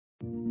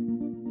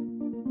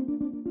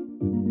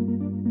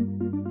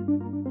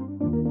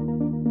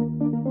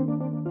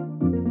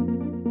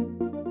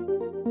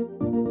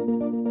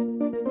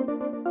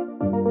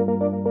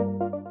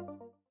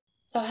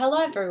So,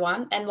 hello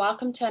everyone, and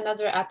welcome to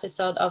another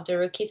episode of the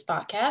Rookies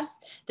Podcast.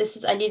 This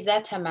is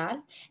Aliza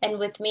Tamal, and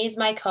with me is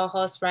my co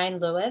host Ryan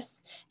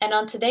Lewis. And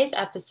on today's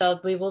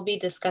episode, we will be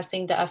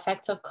discussing the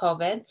effects of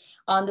COVID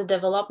on the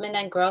development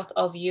and growth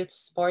of youth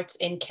sports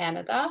in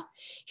Canada.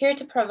 Here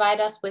to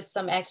provide us with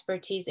some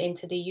expertise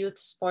into the youth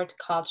sport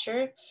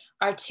culture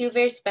are two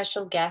very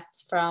special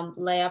guests from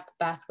Layup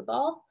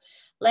Basketball.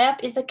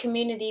 Layup is a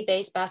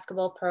community-based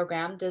basketball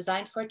program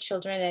designed for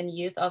children and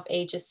youth of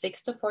ages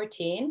 6 to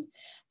 14.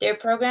 Their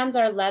programs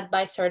are led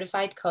by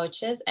certified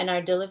coaches and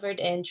are delivered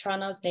in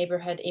Toronto's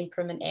neighborhood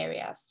improvement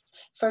areas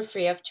for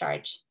free of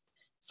charge.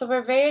 So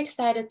we're very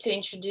excited to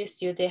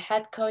introduce you the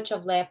head coach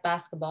of Layup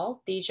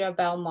Basketball, Deidre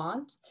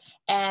Belmont,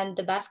 and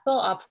the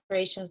basketball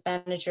operations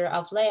manager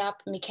of Layup,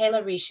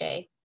 Michaela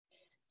Riche.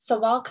 So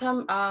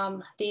welcome,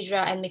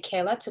 Deidre and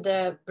Michaela, to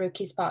the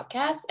Rookies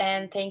Podcast,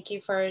 and thank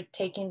you for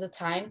taking the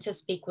time to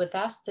speak with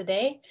us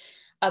today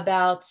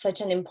about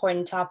such an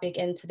important topic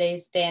in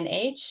today's day and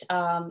age,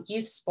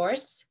 youth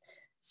sports.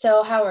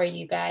 So how are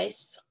you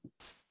guys?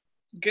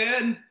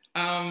 Good.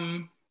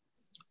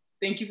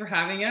 Thank you for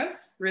having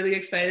us. Really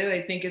excited.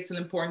 I think it's an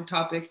important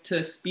topic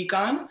to speak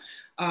on.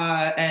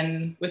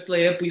 And with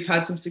Layup, we've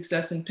had some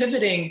success in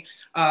pivoting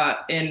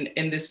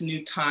in this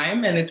new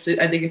time. And I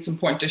think it's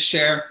important to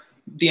share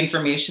the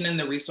information and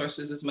the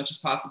resources as much as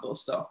possible.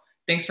 So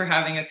thanks for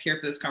having us here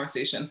for this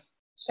conversation.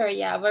 Sure,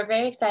 yeah, we're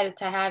very excited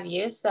to have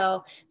you.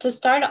 So to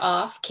start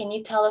off, can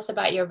you tell us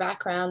about your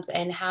backgrounds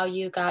and how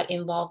you got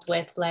involved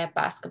with Layup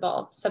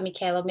Basketball? So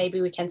Michaela,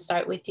 maybe we can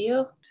start with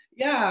you.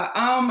 Yeah,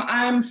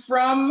 I'm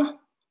from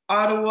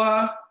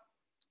Ottawa,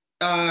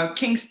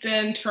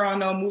 Kingston,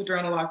 Toronto, moved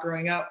around a lot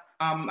growing up.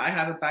 I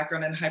have a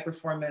background in high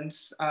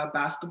performance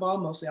basketball,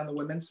 mostly on the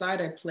women's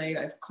side.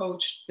 I've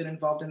coached, been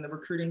involved in the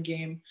recruiting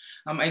game.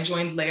 I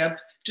joined Layup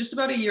just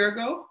about a year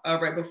ago,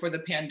 right before the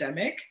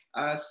pandemic.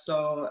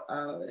 So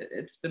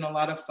it's been a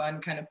lot of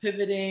fun kind of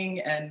pivoting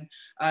and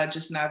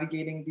just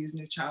navigating these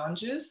new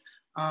challenges.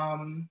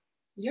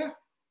 Yeah.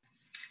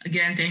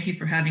 Again, thank you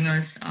for having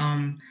us.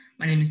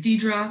 My name is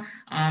Deidre.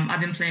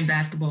 I've been playing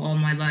basketball all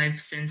my life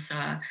since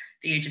the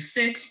age of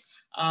 6.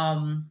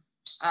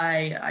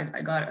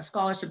 I got a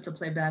scholarship to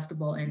play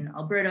basketball in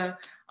Alberta.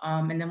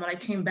 And then when I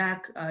came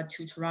back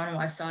to Toronto,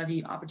 I saw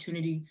the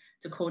opportunity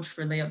to coach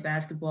for Layup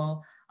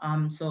Basketball.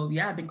 So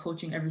yeah, I've been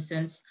coaching ever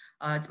since.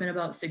 It's been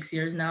about 6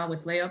 years now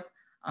with Layup.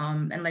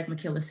 And like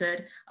Michaela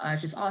said,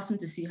 it's just awesome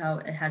to see how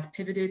it has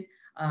pivoted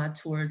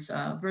towards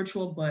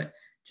virtual, but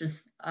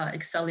just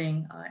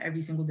excelling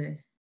every single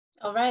day.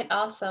 All right,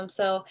 awesome.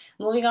 So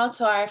moving on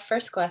to our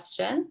first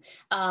question,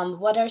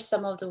 what are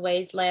some of the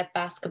ways Layup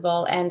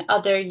Basketball and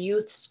other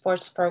youth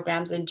sports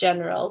programs in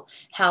general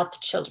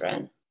help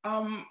children?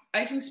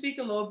 I can speak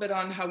a little bit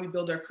on how we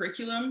build our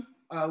curriculum.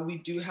 We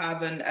do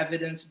have an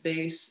evidence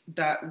base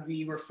that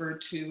we refer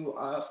to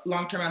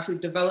long-term athlete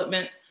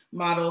development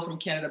model from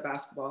Canada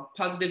Basketball,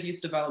 positive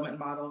youth development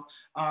model.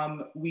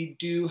 We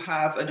do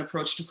have an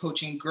approach to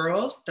coaching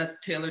girls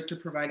that's tailored to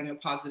providing a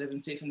positive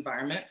and safe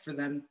environment for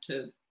them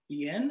to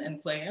be in and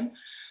play in.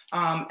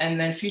 And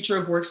then future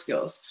of work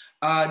skills,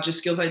 just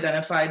skills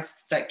identified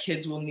that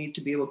kids will need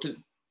to be able to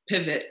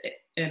pivot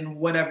in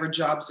whatever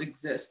jobs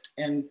exist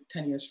in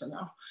 10 years from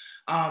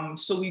now.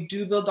 So we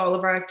do build all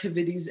of our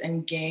activities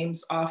and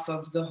games off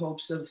of the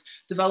hopes of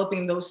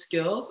developing those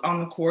skills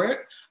on the court.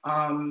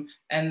 And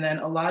then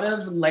a lot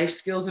of life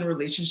skills and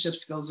relationship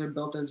skills are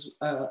built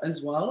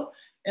as well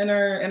in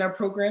our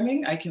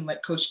programming. I can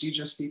let Coach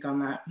Deidre speak on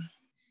that.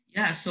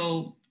 Yeah,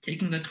 so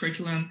taking the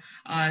curriculum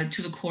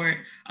to the court,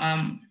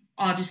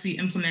 obviously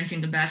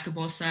implementing the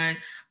basketball side,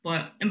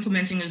 but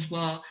implementing as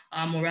well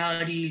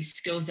morality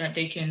skills that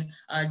they can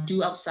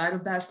do outside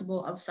of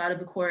basketball, outside of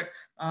the court.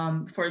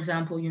 For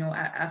example,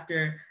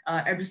 after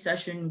every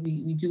session,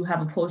 we do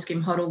have a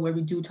post-game huddle where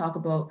we do talk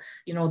about,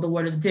 the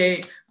word of the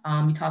day.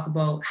 We talk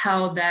about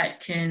how that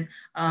can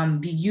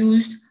be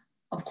used,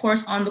 of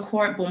course, on the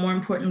court, but more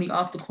importantly,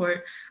 off the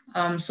court.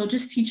 So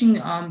just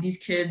teaching these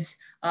kids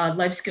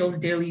life skills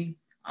daily,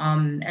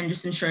 and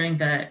just ensuring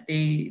that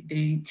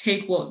they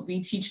take what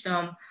we teach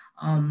them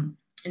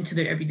into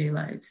their everyday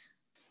lives.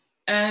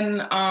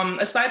 And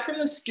aside from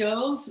the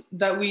skills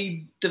that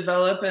we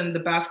develop and the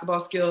basketball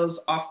skills,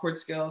 off-court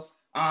skills,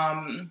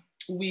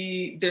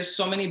 there's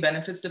so many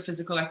benefits to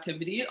physical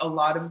activity, a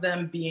lot of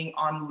them being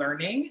on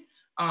learning.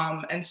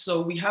 And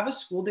so we have a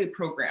school day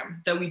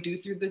program that we do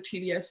through the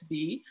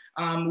TDSB.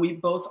 We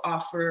both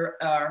offer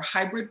our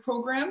hybrid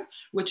program,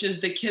 which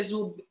is the kids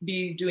will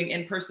be doing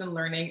in-person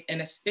learning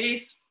in a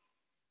space,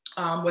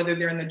 whether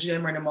they're in the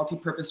gym or in a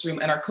multi-purpose room,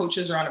 and our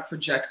coaches are on a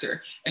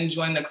projector and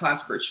join the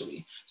class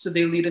virtually. So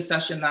they lead a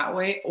session that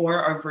way, or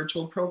our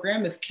virtual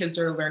program. If kids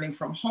are learning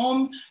from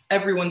home,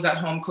 everyone's at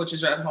home,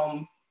 coaches are at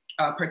home,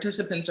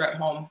 participants are at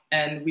home,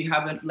 and we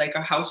have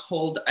a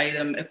household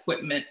item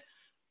equipment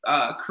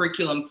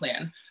curriculum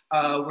plan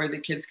where the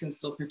kids can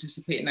still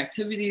participate in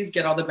activities,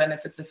 get all the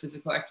benefits of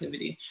physical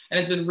activity. And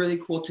it's been really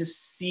cool to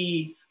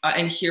see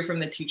and hear from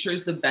the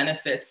teachers the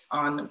benefits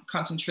on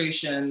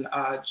concentration,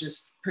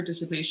 just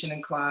participation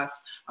in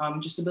class,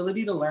 just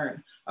ability to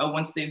learn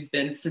once they've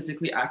been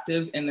physically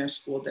active in their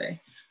school day.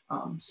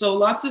 So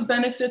lots of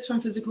benefits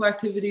from physical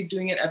activity.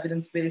 Doing it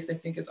evidence-based, I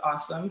think, is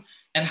awesome.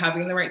 And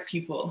having the right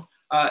people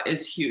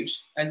is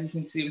huge. As you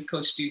can see with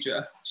Coach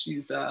Deidre,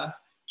 she's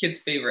kids'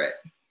 favorite.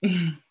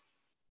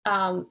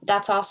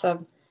 That's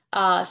awesome.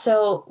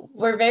 So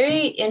we're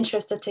very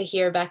interested to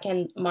hear, back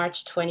in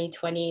March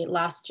 2020,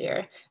 last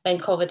year, when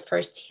COVID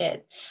first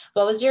hit,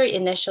 what was your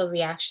initial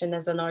reaction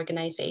as an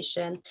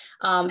organization?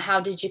 How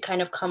did you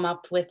kind of come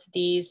up with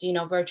these,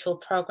 virtual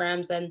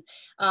programs, and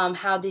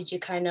how did you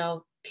kind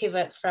of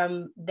pivot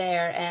from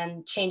there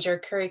and change your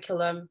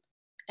curriculum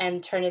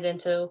and turn it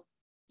into,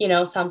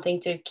 something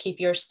to keep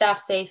your staff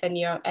safe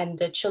and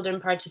the children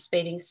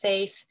participating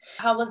safe?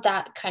 How was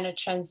that kind of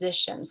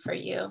transition for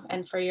you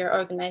and for your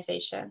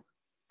organization?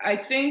 I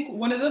think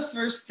one of the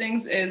first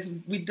things is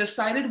we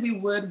decided we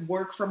would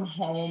work from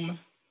home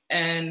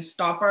and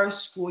stop our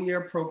school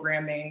year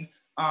programming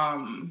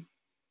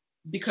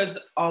because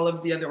all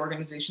of the other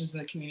organizations in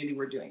the community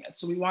were doing it.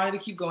 So we wanted to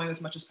keep going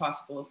as much as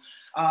possible.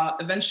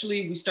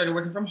 Eventually, we started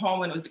working from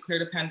home when it was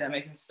declared a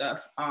pandemic and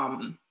stuff.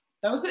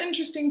 That was an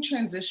interesting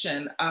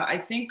transition. I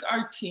think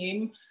our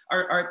team,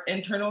 our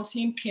internal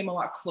team, came a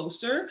lot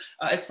closer.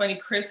 It's funny,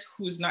 Chris,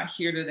 who's not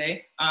here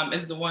today,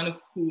 is the one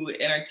who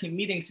in our team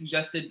meeting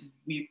suggested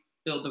we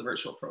build a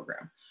virtual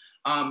program.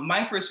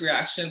 My first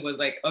reaction was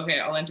like, okay,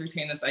 I'll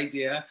entertain this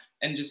idea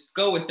and just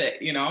go with it,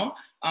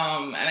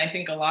 And I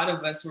think a lot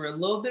of us were a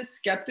little bit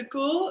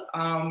skeptical,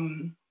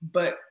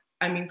 but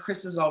I mean,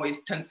 Chris is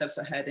always 10 steps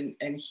ahead,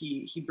 and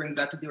he brings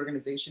that to the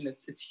organization.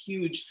 It's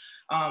huge.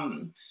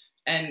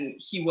 And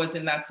he was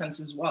in that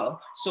sense as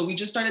well. So we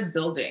just started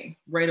building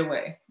right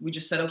away. We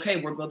just said, okay,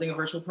 we're building a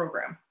virtual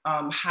program.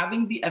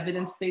 Having the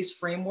evidence-based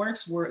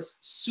frameworks were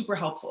super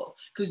helpful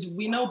because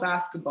we know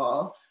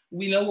basketball,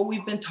 we know what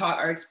we've been taught,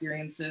 our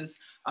experiences,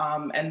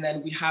 and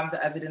then we have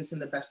the evidence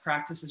and the best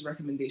practices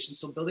recommendations.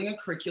 So building a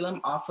curriculum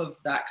off of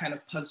that kind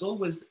of puzzle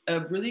was a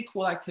really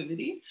cool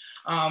activity.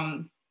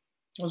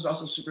 It was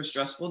also super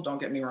stressful, don't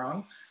get me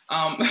wrong.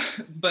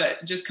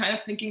 But just kind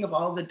of thinking of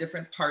all the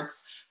different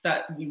parts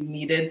that we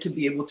needed to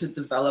be able to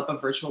develop a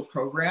virtual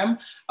program,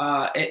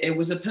 it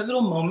was a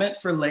pivotal moment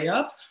for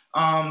Layup.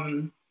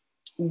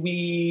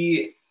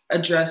 We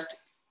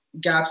addressed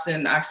gaps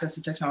in access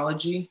to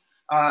technology,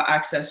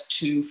 access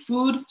to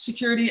food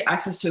security,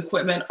 access to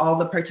equipment. All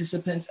the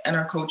participants and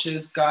our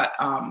coaches got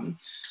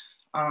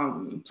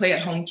play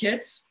at home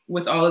kits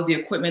with all of the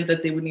equipment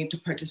that they would need to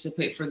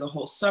participate for the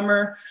whole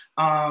summer,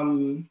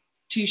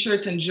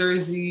 t-shirts and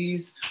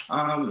jerseys.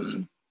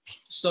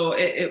 So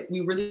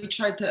we really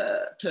tried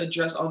to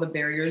address all the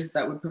barriers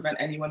that would prevent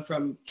anyone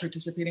from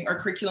participating. Our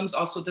curriculum is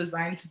also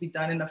designed to be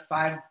done in a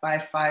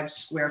 5x5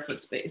 square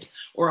foot space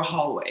or a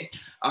hallway,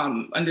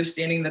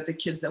 understanding that the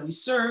kids that we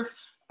serve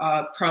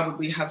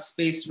probably have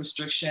space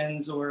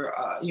restrictions or,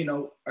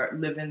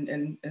 live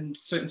in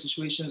certain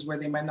situations where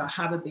they might not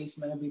have a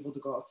basement and be able to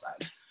go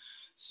outside.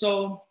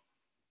 So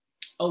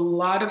a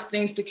lot of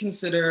things to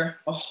consider,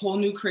 a whole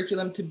new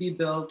curriculum to be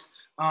built.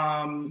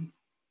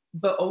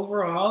 But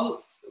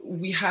overall,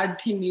 we had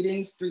team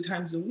meetings 3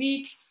 times a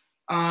week.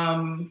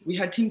 We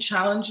had team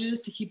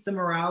challenges to keep the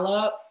morale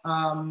up.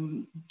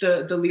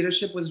 The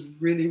leadership was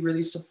really,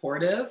 really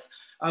supportive.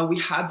 We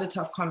had the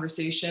tough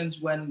conversations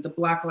when the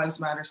Black Lives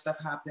Matter stuff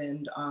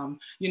happened.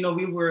 We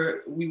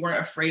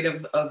weren't afraid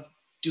of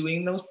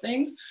doing those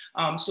things.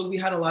 So we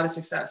had a lot of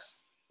success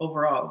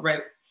overall,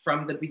 right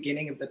from the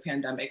beginning of the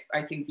pandemic,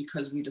 I think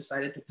because we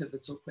decided to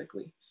pivot so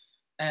quickly.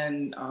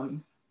 And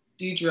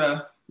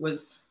Deidre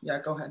was,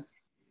 go ahead.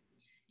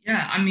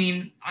 Yeah, I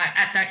mean,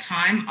 at that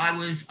time, I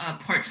was a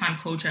part-time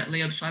coach at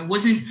Layup, so I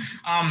wasn't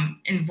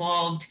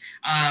involved,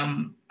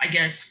 I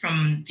guess,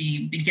 from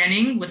the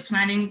beginning with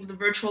planning the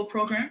virtual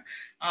program.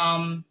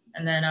 And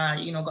then,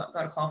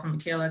 got a call from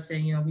Michaela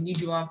saying, we need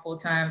you on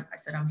full-time. I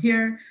said, I'm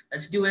here,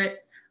 let's do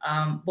it.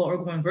 But we're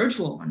going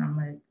virtual. And I'm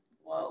like,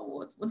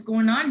 well, what's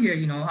going on here?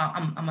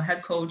 I'm a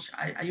head coach.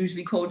 I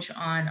usually coach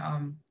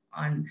on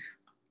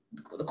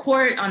the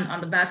court,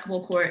 on the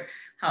basketball court.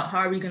 How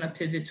are we going to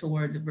pivot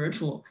towards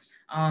virtual?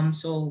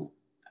 So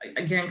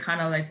again,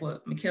 kind of like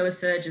what Michaela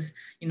said, just,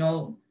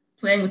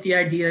 playing with the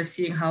ideas,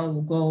 seeing how it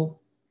will go,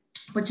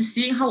 but just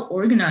seeing how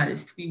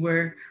organized we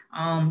were.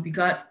 We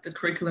got the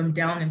curriculum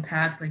down and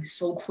packed like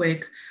so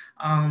quick,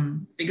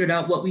 figured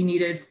out what we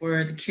needed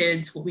for the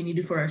kids, what we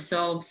needed for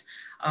ourselves.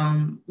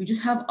 We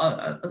just have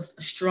a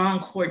strong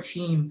core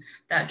team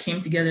that came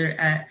together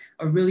at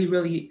a really,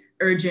 really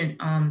urgent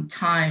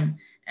time.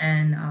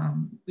 And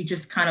we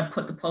just kind of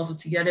put the puzzle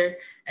together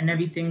and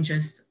everything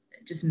just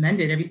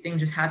mended. Everything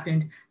just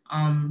happened.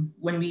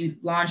 When we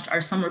launched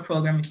our summer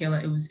program, Michaela,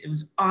 it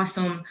was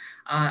awesome.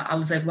 I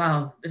was like,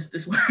 wow,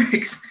 this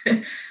works.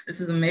 This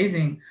is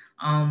amazing.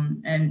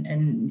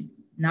 And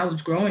now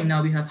it's growing.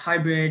 Now we have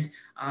hybrid,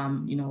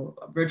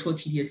 virtual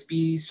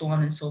TDSB, so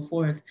on and so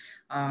forth.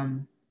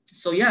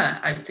 So yeah,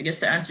 I guess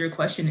to answer your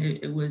question,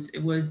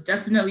 it was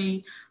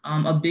definitely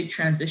a big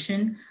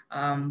transition,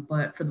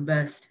 but for the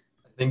best.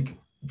 I think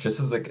just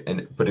as like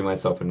and putting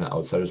myself in an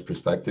outsider's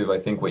perspective, I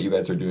think what you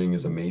guys are doing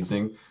is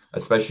amazing,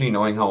 especially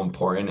knowing how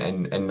important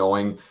and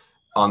knowing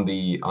on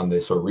the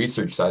sort of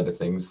research side of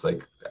things,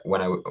 like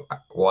when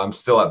I'm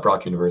still at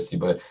Brock University,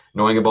 but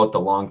knowing about the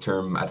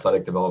long-term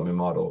athletic development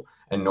model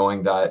and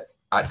knowing that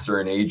at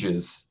certain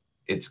ages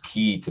it's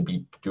key to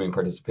be doing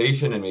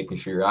participation and making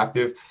sure you're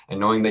active, and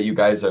knowing that you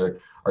guys are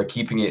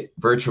keeping it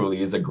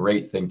virtually is a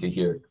great thing to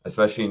hear,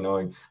 especially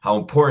knowing how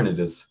important it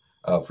is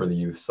for the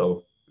youth.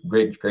 So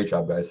great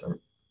job, guys. I'm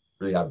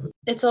really happy with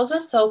It's also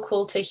so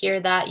cool to hear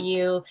that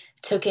you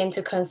took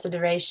into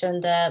consideration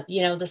the,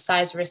 the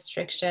size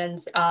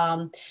restrictions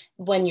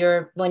when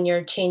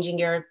you're changing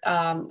your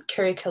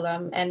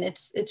curriculum, and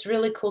it's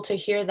really cool to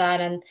hear that.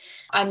 And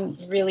I'm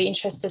really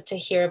interested to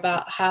hear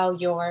about how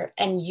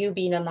you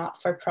being a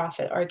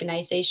not-for-profit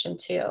organization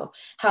too,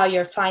 how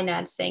your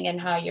financing and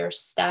how your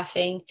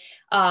staffing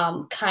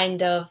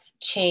kind of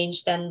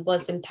changed and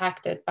was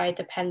impacted by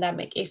the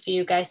pandemic. If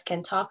you guys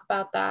can talk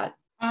about that.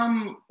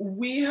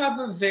 We have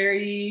a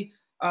very,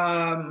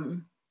 I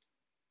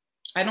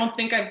don't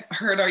think I've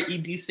heard our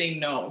ED say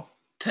no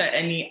to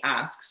any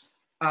asks.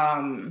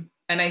 And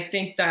I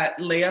think that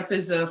Layup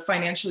is a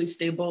financially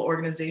stable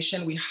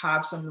organization. We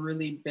have some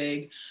really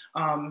big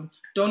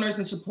donors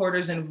and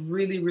supporters and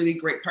really, really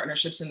great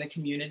partnerships in the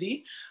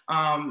community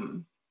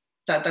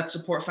that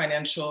support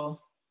financial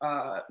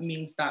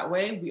means that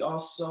way. We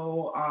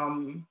also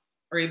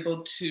are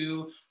able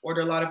to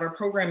order a lot of our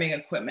programming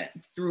equipment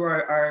through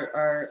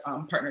our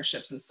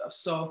partnerships and stuff.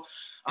 So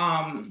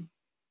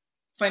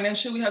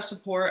financially, we have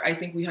support. I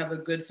think we have a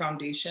good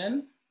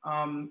foundation.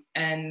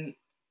 And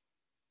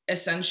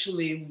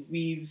essentially,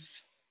 we've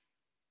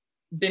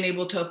been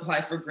able to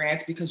apply for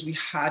grants because we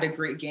had a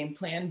great game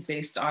plan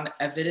based on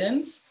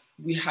evidence.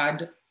 We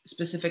had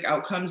specific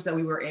outcomes that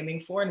we were aiming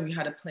for, and we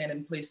had a plan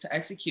in place to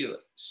execute.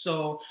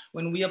 So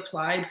when we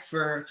applied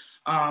for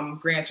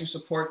grants or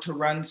support to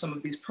run some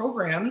of these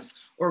programs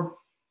or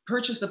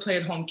purchase the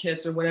play-at-home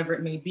kits or whatever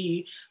it may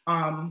be,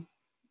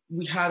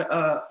 we had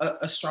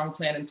a strong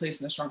plan in place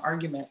and a strong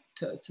argument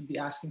to be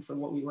asking for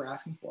what we were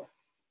asking for.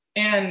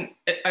 And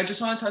I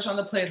just want to touch on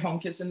the play-at-home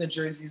kits and the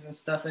jerseys and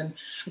stuff. And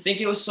I think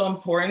it was so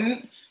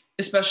important,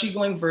 especially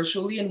going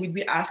virtually, and we'd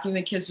be asking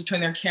the kids to turn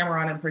their camera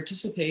on and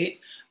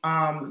participate,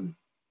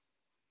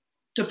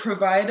 to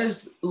provide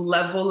as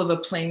level of a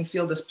playing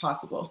field as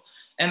possible.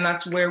 And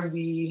that's where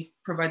we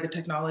provide the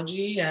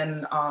technology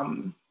and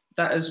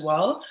that as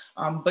well.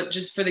 But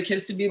just for the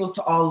kids to be able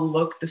to all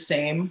look the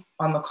same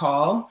on the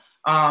call,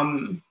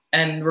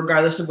 and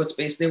regardless of what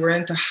space they were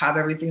in, to have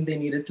everything they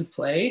needed to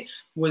play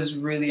was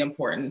really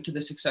important to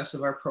the success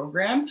of our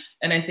program.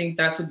 And I think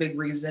that's a big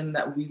reason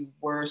that we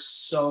were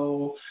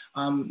so,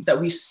 that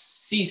we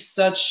see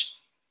such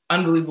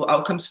unbelievable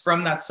outcomes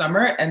from that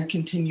summer and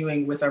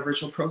continuing with our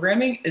virtual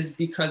programming is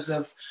because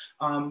of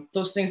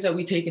those things that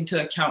we take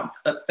into account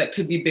that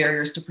could be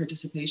barriers to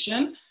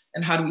participation,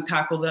 and how do we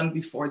tackle them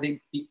before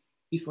they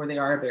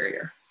are a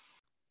barrier.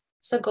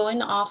 So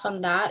going off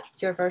on that,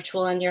 your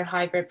virtual and your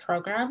hybrid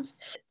programs,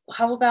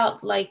 how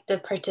about like the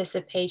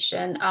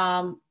participation?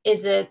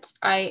 Is it,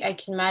 I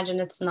can imagine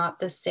it's not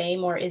the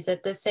same, or is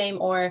it the same,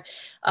 or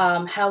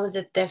how is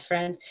it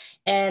different?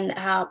 And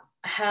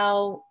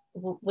how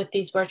with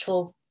these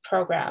virtual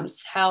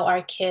programs, how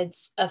are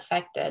kids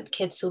affected?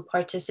 Kids who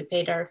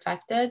participate are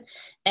affected,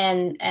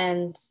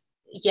 and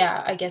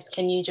yeah, I guess,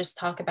 can you just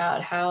talk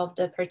about how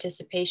the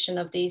participation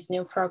of these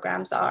new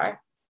programs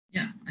are?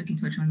 Yeah, I can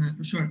touch on that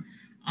for sure.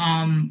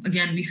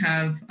 Again, we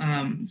have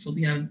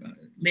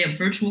Layup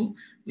Virtual,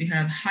 we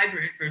have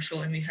Hybrid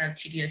Virtual, and we have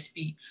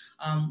TDSB,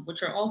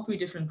 which are all three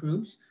different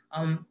groups.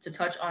 To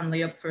touch on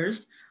Layup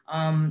first,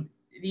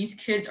 these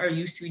kids are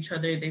used to each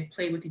other. They've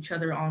played with each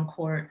other on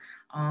court,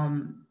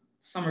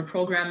 summer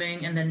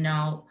programming, and then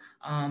now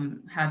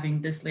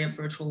having this Layup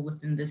Virtual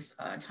within this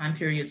time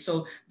period.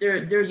 So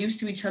they're used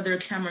to each other.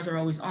 Cameras are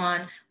always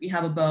on. We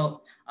have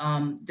about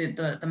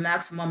the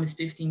maximum is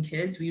 15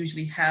 kids. We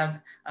usually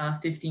have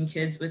 15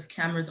 kids with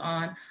cameras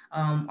on.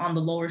 On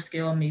the lower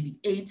scale, maybe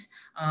 8,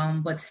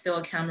 but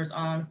still cameras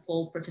on,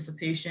 full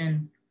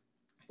participation,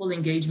 full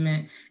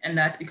engagement. And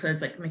that's because,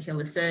 like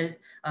Michaela said,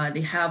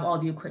 they have all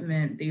the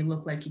equipment. They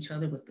look like each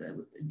other with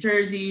the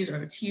jerseys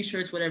or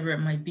t-shirts, whatever it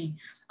might be.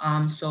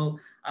 So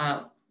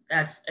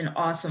that's an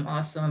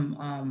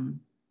awesome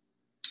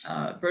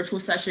virtual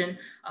session.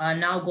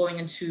 Now going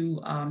into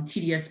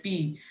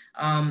TDSB,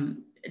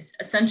 it's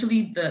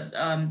essentially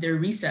their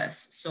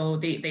recess. So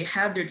they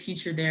have their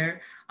teacher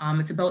there.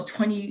 It's about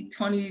 20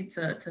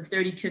 to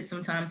 30 kids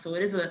sometimes. So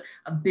it is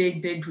a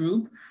big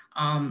group.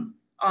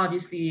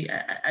 Obviously,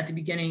 at the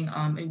beginning,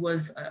 it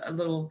was a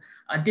little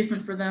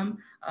different for them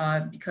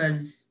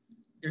because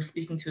they're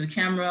speaking to the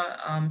camera.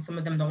 Some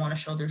of them don't want to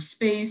show their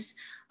space.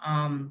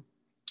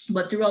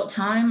 But throughout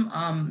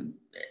time,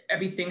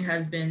 everything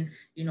has been,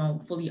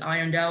 fully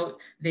ironed out.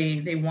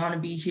 They want to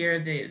be here.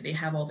 They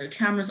have all their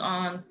cameras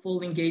on,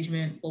 full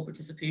engagement, full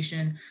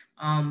participation.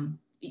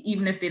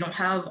 even if they don't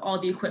have all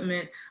the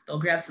equipment, they'll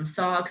grab some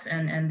socks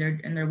and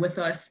they're with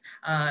us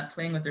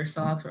playing with their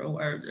socks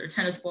or their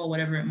tennis ball,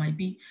 whatever it might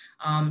be.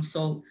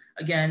 So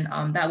again,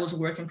 that was a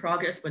work in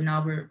progress, but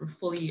now we're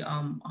fully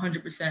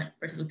 100%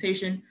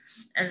 participation.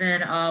 And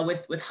then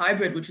with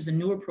hybrid, which is a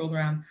newer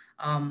program,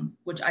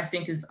 which I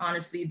think is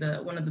honestly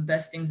one of the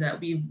best things that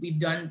we've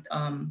done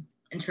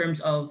in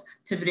terms of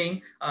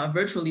pivoting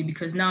virtually,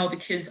 because now the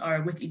kids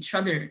are with each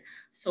other.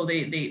 So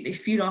they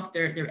feed off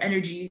their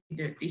energy,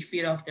 they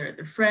feed off their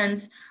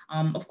friends,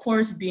 of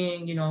course,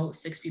 being,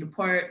 6 feet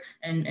apart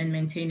and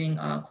maintaining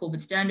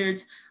COVID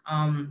standards,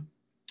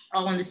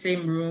 all in the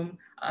same room.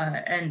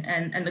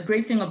 And the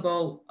great thing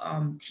about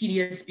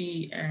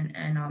TDSB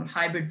and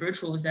hybrid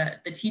virtual is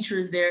that the teacher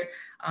is there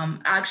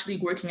actually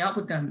working out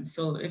with them.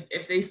 So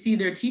if they see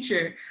their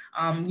teacher,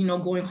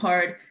 going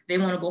hard, they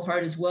want to go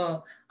hard as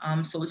well.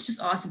 So it's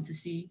just awesome to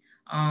see.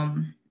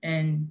 And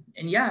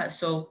yeah,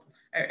 so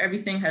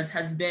everything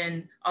has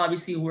been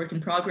obviously a work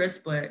in progress,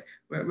 but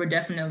we're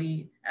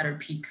definitely at our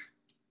peak.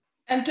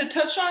 And to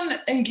touch on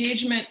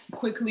engagement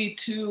quickly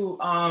too,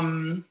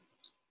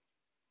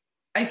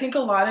 I think a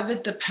lot of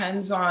it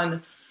depends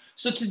on,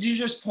 so to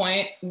Deidre's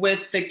point,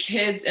 with the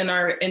kids in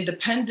our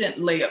independent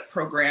layup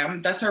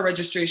program, that's our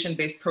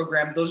registration-based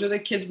program. Those are the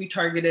kids we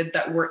targeted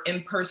that were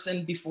in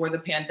person before the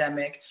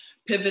pandemic,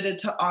 pivoted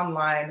to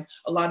online.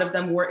 A lot of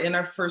them were in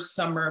our first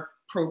summer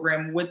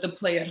program with the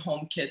play at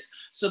home kids.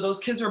 So those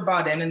kids are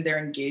bought in and they're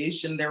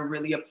engaged and they're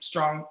really a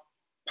strong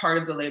part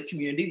of the layup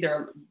community.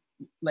 They're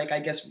I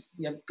guess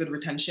we have good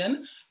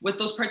retention with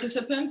those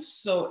participants.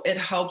 So it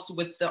helps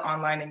with the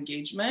online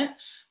engagement.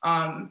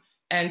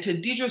 And to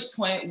Deidre's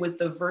point with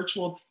the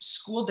virtual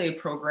school day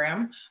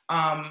program,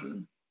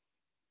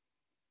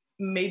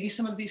 maybe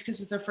some of these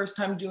kids, it's their first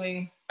time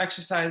doing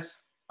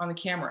exercise on the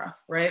camera,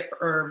 right?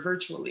 Or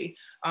virtually.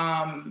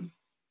 And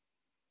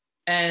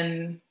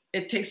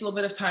it takes a little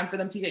bit of time for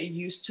them to get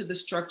used to the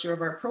structure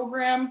of our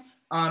program,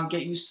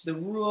 get used to the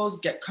rules,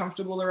 get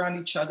comfortable around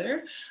each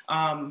other.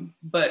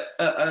 But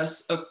a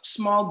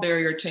small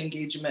barrier to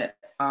engagement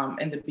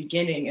in the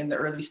beginning, in the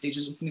early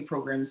stages with new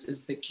programs,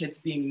 is the kids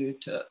being new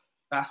to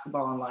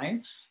basketball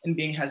online and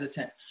being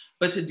hesitant.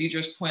 But to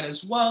Deidre's point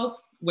as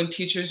well, when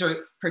teachers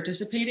are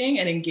participating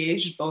and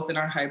engaged both in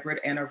our hybrid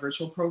and our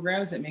virtual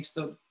programs, it makes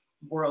the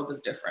world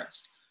of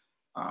difference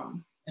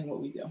in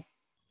what we do.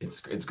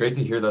 It's great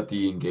to hear that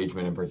the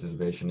engagement and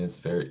participation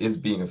is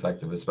being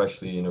effective,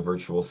 especially in a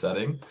virtual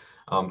setting.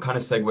 Kind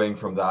of segueing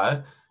from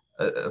that,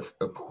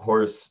 of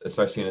course,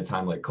 especially in a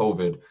time like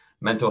COVID,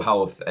 mental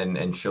health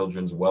and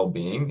children's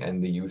well-being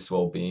and the youth's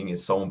well-being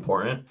is so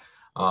important.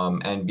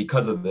 And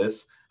because of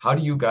this, how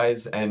do you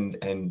guys and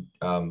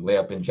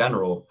Layup in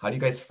general, how do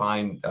you guys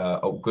find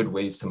good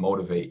ways to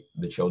motivate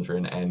the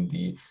children and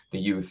the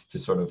youth to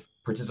sort of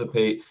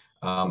participate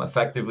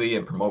effectively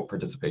and promote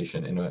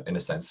participation in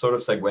a sense, sort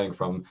of segueing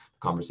from the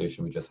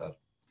conversation we just had?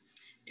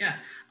 Yeah.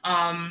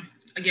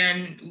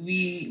 Again,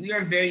 we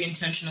are very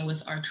intentional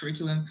with our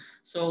curriculum.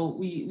 So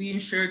we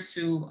ensure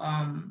to,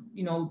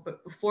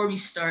 but before we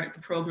start the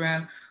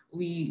program,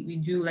 we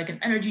do like an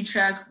energy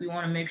check. We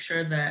want to make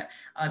sure that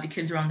the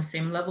kids are on the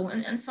same level.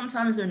 And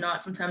sometimes they're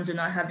not, sometimes they're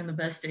not having the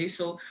best day.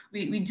 So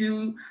we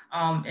do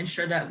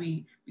ensure that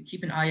we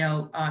keep an eye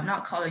out,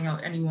 not calling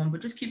out anyone,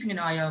 but just keeping an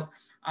eye out.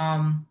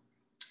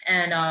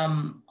 And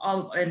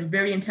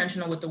very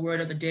intentional with the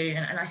word of the day.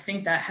 And I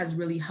think that has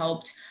really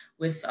helped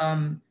with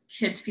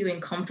kids feeling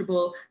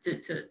comfortable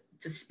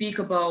to speak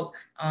about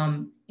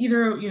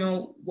either,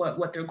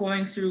 what they're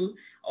going through,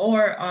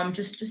 or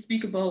just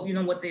speak about,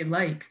 what they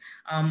like.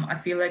 I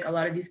feel like a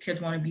lot of these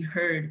kids want to be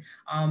heard.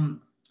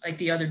 Like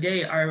the other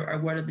day, our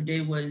word of the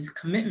day was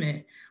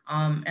commitment.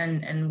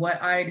 And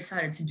what I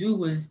decided to do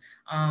was,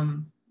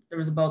 there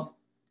was about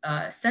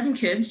 7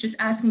 kids, just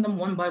asking them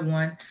one by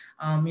one,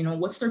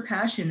 what's their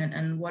passion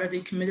and what are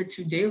they committed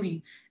to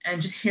daily,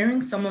 and just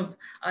hearing some of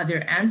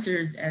their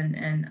answers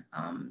and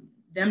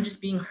them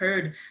just being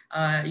heard,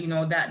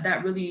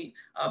 that really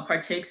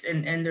partakes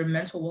in their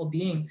mental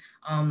well-being,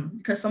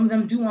 because some of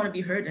them do want to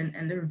be heard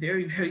and they're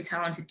very, very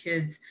talented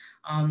kids.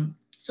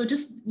 So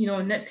just,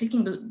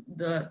 nitpicking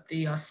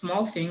the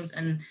small things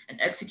and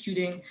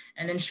executing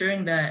and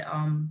ensuring that,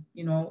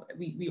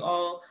 we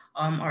all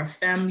are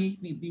family.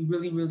 We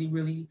really, really,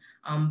 really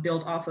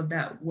build off of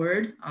that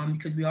word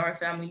because we are a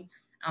family.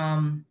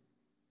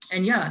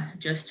 And yeah,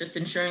 just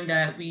ensuring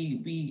that we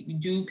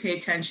do pay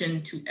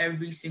attention to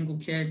every single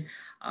kid,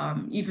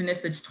 even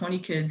if it's 20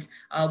 kids,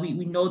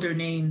 we know their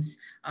names,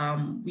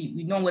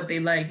 we know what they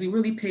like. We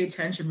really pay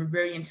attention. We're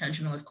very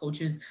intentional as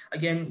coaches.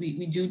 Again,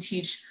 we do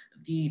teach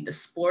the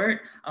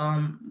sport,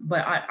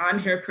 but I'm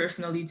here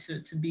personally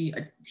to be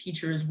a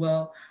teacher as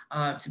well,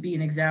 to be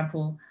an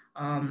example,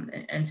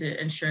 and to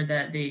ensure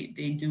that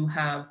they do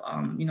have,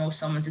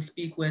 someone to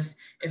speak with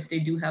if they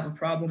do have a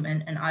problem.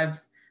 And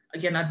I've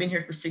been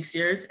here for 6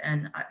 years,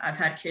 and I've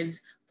had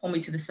kids pull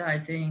me to the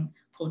side saying,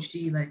 Coach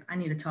D, like, I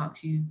need to talk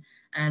to you.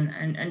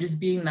 And just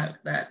being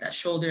that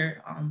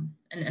shoulder,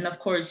 and of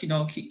course,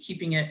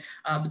 keeping it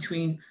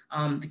between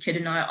the kid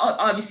and I.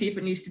 Obviously, if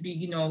it needs to be,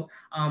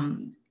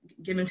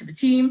 given to the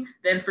team,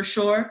 then for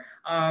sure.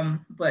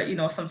 But you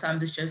know,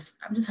 sometimes it's just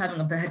I'm just having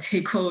a bad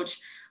day, coach.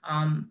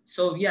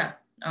 So yeah,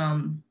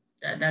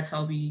 that's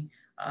how we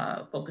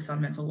focus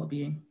on mental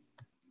well-being.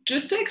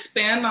 Just to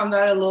expand on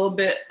that a little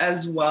bit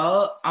as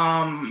well,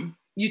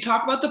 you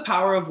talk about the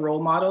power of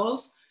role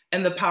models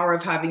and the power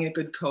of having a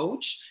good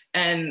coach.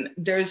 And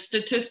there's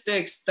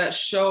statistics that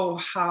show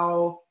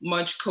how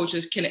much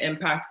coaches can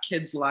impact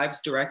kids' lives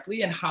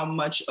directly and how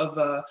much of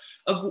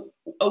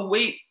a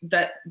weight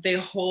that they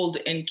hold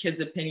in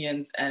kids'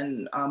 opinions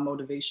and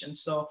motivation.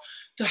 So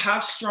to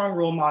have strong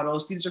role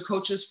models, these are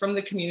coaches from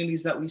the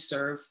communities that we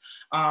serve,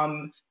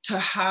 to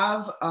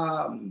have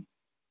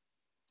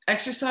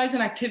exercise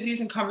and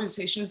activities and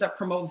conversations that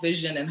promote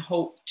vision and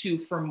hope too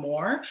for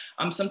more.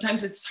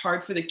 Sometimes it's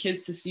hard for the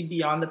kids to see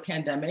beyond the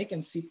pandemic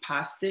and see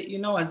past it. You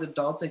know, as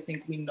adults, I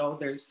think we know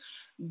there's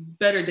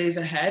better days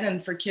ahead,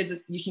 and for kids,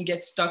 you can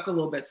get stuck a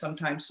little bit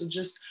sometimes. So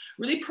just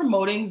really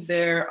promoting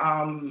their,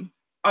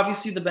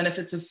 obviously the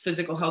benefits of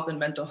physical health and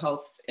mental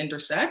health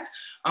intersect,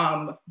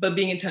 but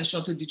being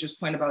intentional to Deidre's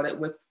point about it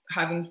with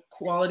having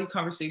quality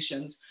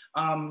conversations,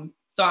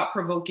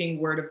 thought-provoking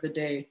word of the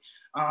day,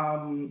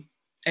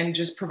 and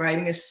just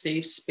providing a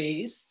safe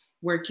space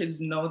where kids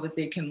know that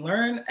they can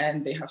learn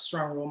and they have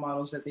strong role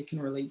models that they can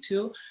relate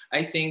to,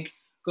 I think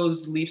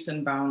goes leaps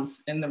and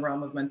bounds in the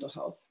realm of mental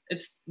health.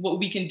 It's what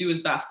we can do as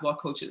basketball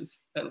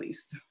coaches, at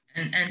least.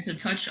 And to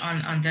touch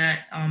on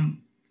that,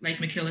 like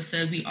Michaela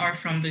said, we are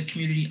from the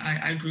community.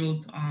 I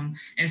grew up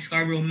in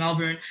Scarborough,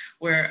 Melbourne,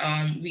 where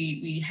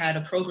we had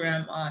a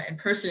program in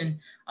person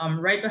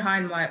right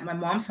behind my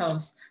mom's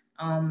house.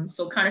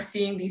 So kind of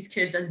seeing these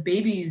kids as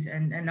babies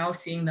and now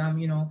seeing them,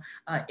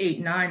 8,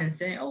 9 and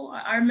saying, oh,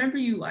 I remember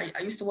you. I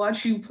used to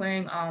watch you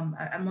playing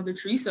at Mother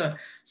Teresa.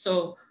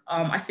 So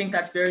I think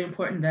that's very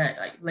important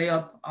that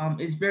Layup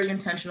is very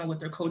intentional with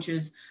their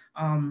coaches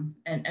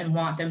and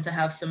want them to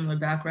have similar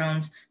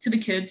backgrounds to the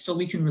kids so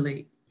we can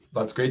relate.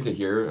 That's great to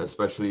hear,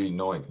 especially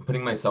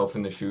putting myself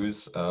in the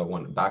shoes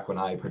back when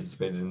I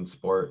participated in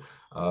sport.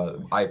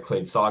 I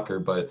played soccer,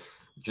 but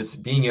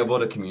just being able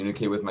to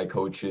communicate with my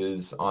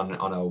coaches on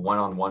a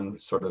one-on-one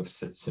sort of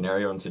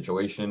scenario and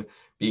situation,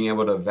 being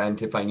able to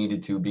vent if I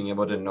needed to, being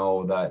able to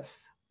know that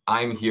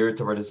I'm here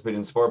to participate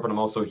in sport, but I'm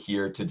also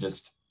here to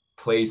just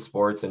play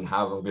sports and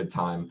have a good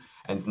time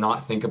and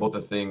not think about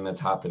the thing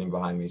that's happening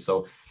behind me.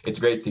 So it's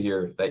great to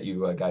hear that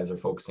you guys are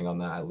focusing on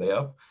that at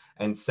Layup.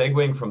 And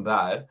segueing from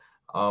that,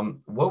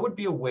 what would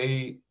be a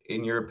way,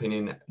 in your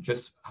opinion,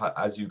 just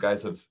as you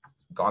guys have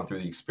gone through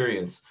the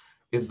experience,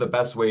 is the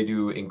best way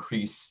to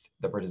increase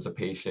the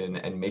participation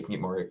and making it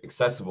more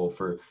accessible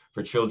for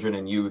children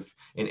and youth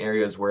in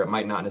areas where it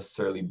might not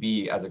necessarily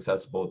be as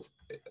accessible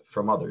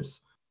from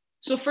others?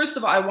 So first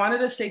of all, I wanted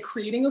to say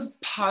creating a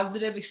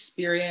positive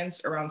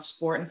experience around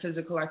sport and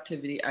physical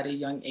activity at a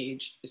young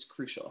age is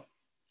crucial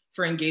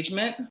for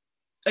engagement.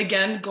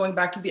 Again, going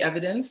back to the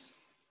evidence,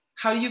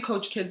 how do you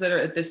coach kids that are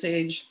at this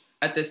age,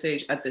 at this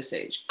age, at this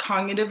age?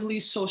 Cognitively,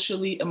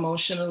 socially,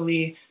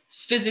 emotionally,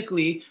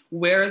 physically,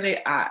 where are they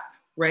at?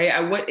 Right?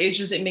 At what age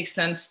does it make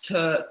sense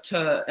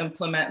to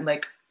implement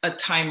like a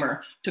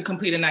timer to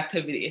complete an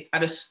activity?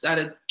 At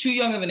a too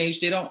young of an age,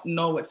 they don't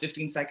know what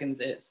 15 seconds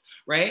is,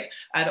 right?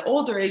 At an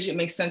older age, it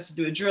makes sense to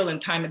do a drill and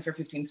time it for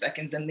 15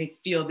 seconds. And they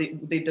feel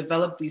they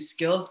develop these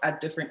skills at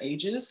different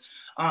ages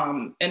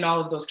in all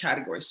of those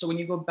categories. So when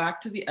you go back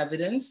to the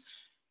evidence,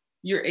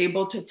 you're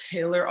able to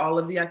tailor all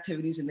of the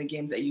activities and the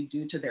games that you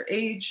do to their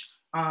age,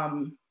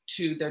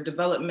 to their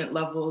development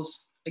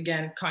levels,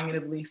 again,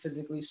 cognitively,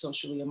 physically,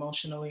 socially,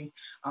 emotionally,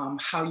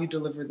 how you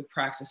deliver the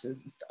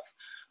practices and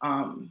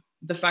stuff.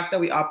 The fact that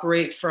we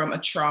operate from a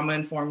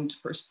trauma-informed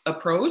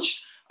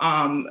approach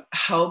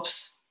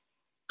helps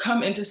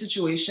come into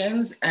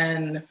situations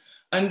and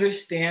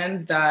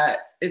understand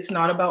that it's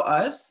not about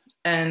us,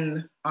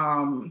 and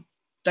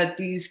that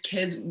these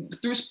kids,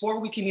 through sport,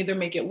 we can either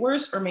make it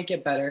worse or make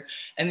it better.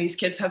 And these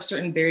kids have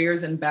certain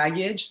barriers and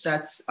baggage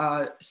that's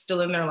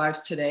still in their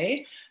lives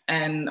today.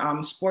 And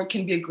sport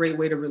can be a great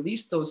way to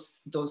release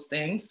those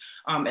things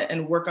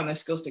and work on the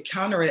skills to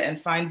counter it and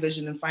find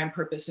vision and find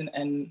purpose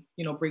and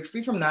break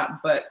free from that.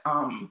 But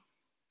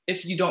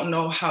if you don't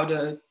know how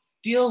to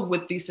deal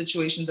with these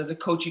situations as a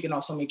coach, you can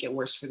also make it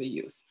worse for the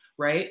youth,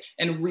 right?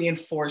 And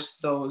reinforce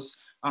those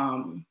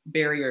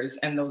barriers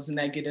and those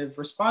negative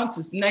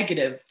responses,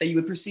 that you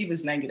would perceive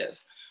as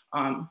negative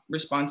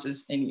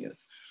responses in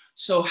youth.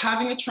 So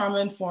having a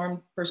trauma-informed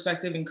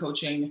perspective in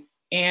coaching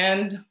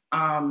and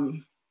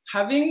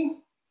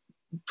having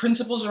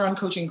principles around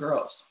coaching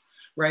girls,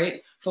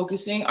 right?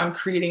 Focusing on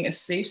creating a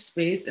safe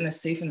space and a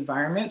safe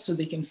environment so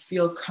they can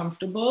feel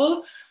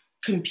comfortable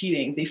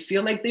competing. They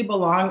feel like they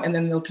belong and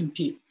then they'll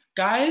compete.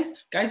 Guys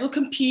will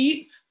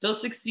compete, they'll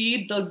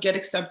succeed, they'll get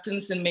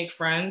acceptance and make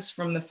friends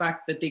from the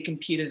fact that they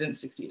competed and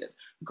succeeded.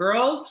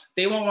 Girls,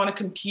 they won't want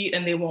to compete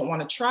and they won't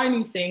want to try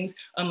new things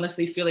unless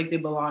they feel like they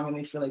belong and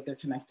they feel like they're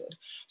connected.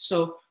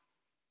 So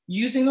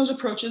using those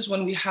approaches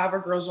when we have our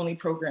girls only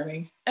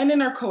programming and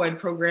in our co-ed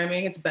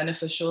programming, it's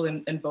beneficial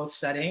in both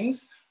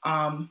settings.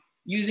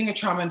 using a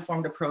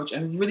trauma-informed approach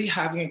and really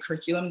having a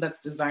curriculum that's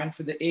designed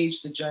for the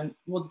age,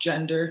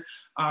 gender,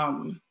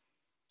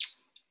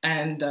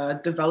 and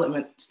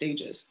development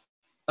stages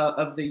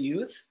of the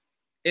youth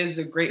is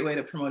a great way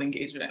to promote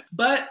engagement.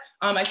 But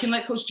I can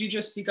let Coach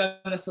Deidre speak on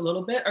this a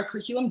little bit. Our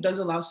curriculum does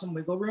allow some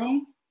wiggle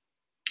room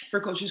for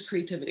coaches'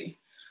 creativity.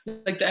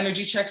 Like the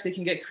energy checks they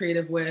can get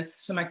creative with,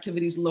 some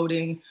activities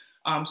loading.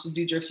 So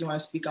Deidre, if you want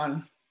to speak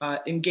on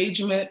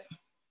engagement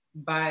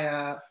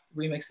by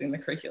remixing the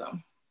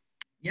curriculum.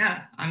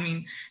 Yeah, I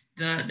mean,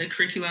 the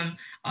curriculum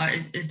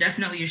is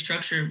definitely a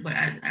structure, but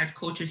as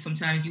coaches,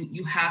 sometimes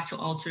you have to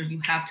alter, you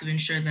have to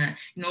ensure that,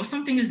 you know,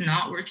 something is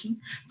not working,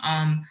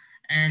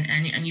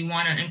 and you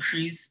want to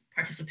increase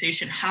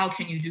participation. How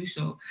can you do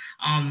so?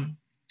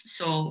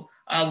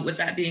 With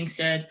that being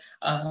said,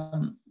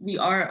 we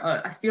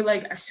are, I feel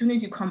like as soon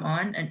as you come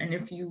on, and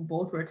if you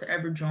both were to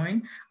ever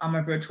join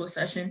our virtual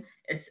session,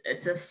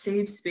 it's a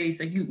safe space.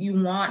 Like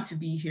you want to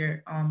be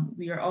here.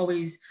 We are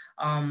always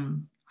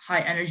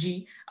high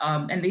energy,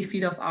 and they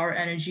feed off our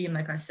energy. And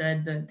like I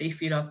said, they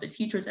feed off the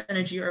teacher's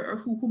energy or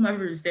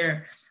whomever is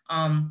there.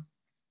 And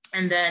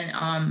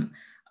then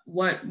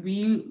what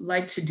we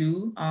like to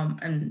do,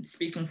 and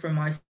speaking for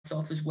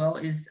myself as well,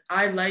 is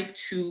I like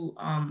to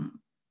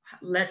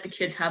let the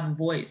kids have a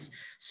voice.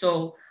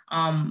 So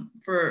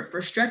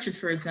for stretches,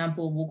 for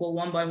example, we'll go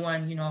one by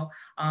one, you know,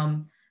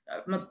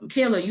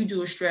 Michaela, you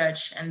do a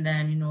stretch, and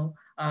then, you know,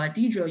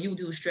 Deidre, you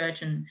do a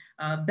stretch, and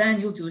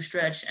Ben, you'll do a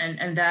stretch,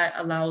 and that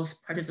allows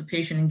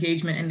participation,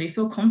 engagement, and they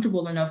feel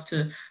comfortable enough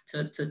to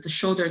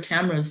show their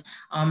cameras.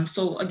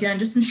 So again,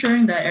 just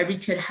ensuring that every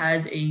kid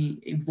has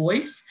a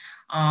voice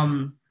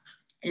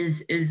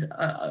is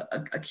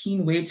a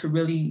keen way to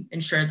really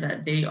ensure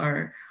that they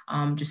are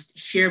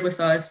just here with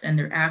us and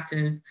they're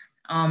active.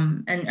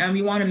 And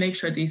we want to make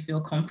sure they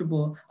feel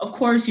comfortable. Of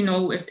course, you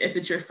know, if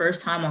it's your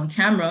first time on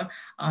camera,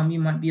 you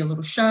might be a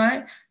little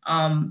shy,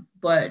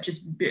 but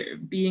just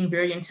being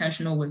very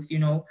intentional with, you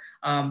know,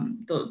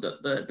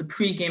 the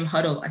pre-game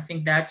huddle. I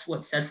think that's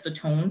what sets the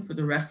tone for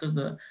the rest of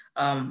the,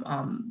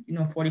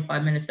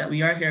 45 minutes that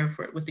we are here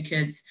with the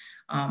kids.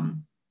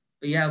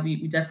 But yeah,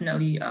 we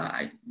definitely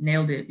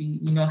nailed it. We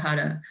know how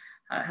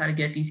to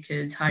get these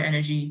kids high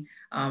energy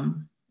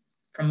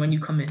from when you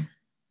come in.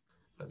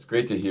 That's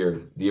great to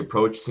hear. The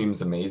approach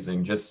seems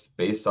amazing, just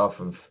based off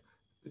of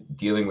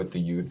dealing with the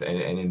youth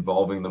and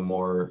involving them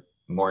more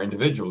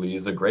individually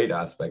is a great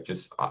aspect,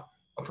 just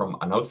from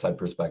an outside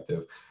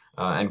perspective.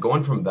 And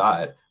going from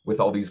that, with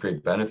all these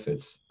great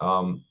benefits,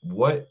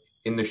 what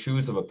in the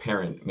shoes of a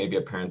parent, maybe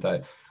a parent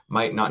that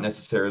might not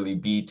necessarily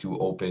be too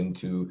open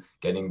to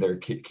getting their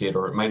kid,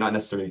 or might not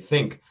necessarily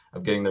think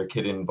of getting their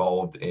kid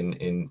involved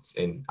in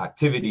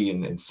activity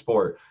and in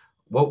sport,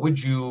 what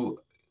would you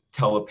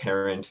tell a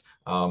parent,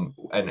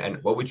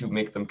 and what would you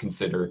make them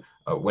consider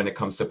when it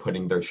comes to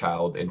putting their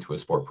child into a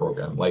sport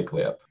program like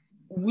layup?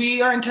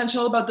 We are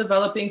intentional about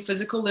developing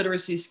physical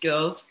literacy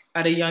skills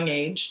at a young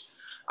age.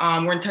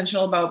 We're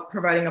intentional about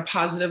providing a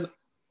positive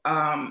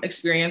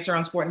experience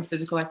around sport and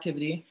physical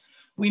activity.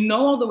 We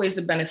know all the ways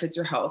it benefits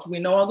your health. We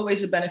know all the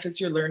ways it benefits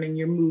your learning,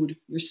 your mood,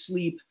 your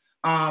sleep.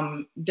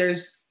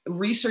 There's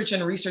research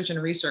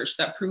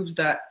that proves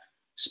that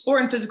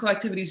sport and physical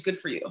activity is good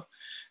for you.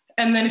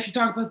 And then if you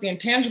talk about the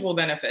intangible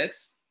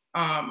benefits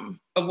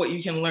of what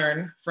you can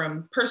learn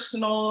from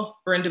personal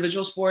or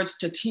individual sports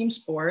to team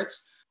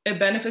sports, it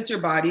benefits your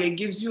body. It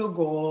gives you a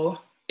goal.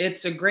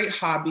 It's a great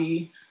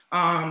hobby.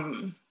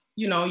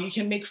 You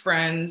can make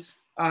friends.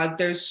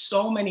 There's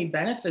so many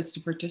benefits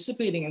to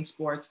participating in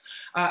sports.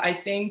 I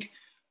think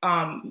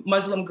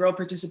Muslim girl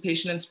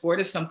participation in sport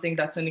is something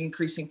that's an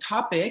increasing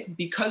topic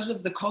because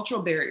of the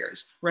cultural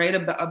barriers, right?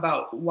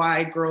 About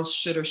why girls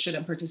should or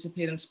shouldn't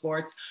participate in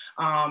sports.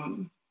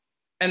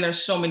 And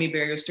there's so many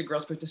barriers to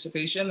girls'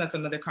 participation. That's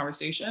another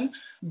conversation.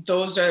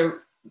 Those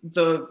are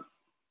the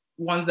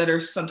ones that are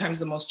sometimes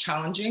the most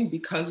challenging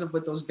because of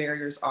what those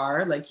barriers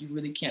are. Like, you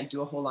really can't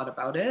do a whole lot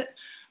about it.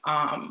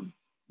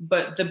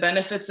 But the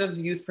benefits of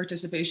youth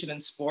participation in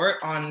sport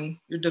on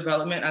your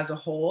development as a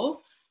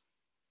whole,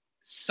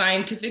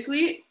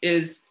 scientifically,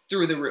 is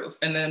through the roof.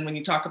 And then when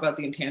you talk about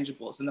the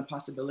intangibles and the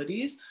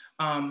possibilities,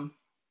 I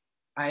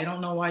don't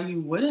know why you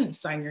wouldn't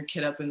sign your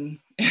kid up in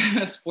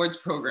a sports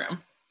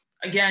program.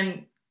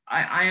 Again,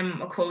 I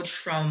am a coach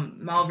from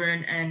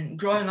Malvern, and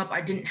growing up,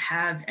 I didn't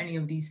have any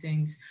of these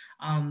things.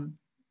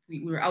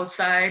 We were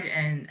outside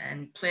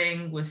and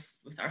playing with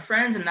our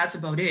friends, and that's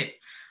about it.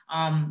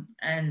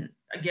 And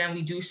again,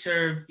 we do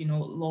serve,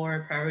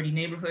 lower priority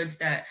neighborhoods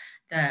that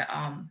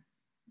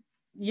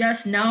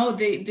yes, now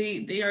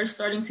they are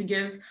starting to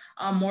give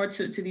more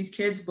to these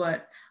kids,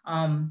 but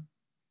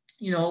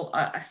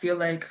I feel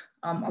like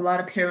a lot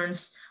of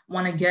parents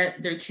want to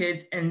get their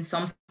kids in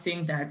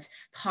something that's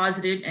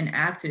positive and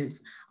active.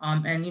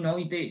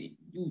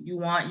 You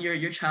want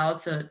your child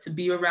to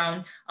be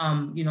around,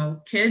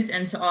 kids,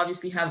 and to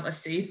obviously have a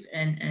safe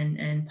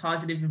and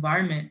positive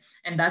environment.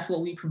 And that's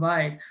what we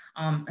provide.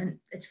 And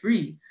it's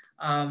free.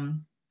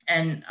 And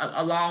And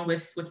along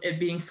with it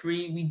being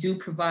free, we do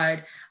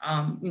provide,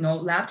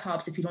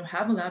 laptops. If you don't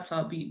have a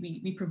laptop,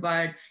 we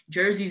provide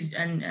jerseys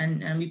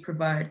and we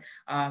provide,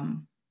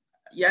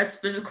 yes,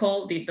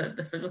 physical,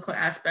 the physical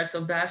aspect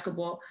of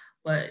basketball,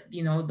 but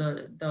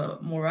the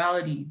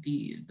morality,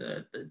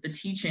 the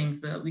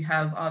teachings that we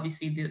have,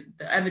 obviously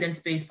the evidence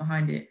base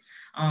behind it.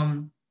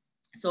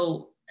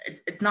 So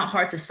it's not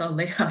hard to sell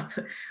layup.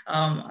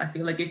 I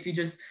feel like if you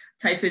just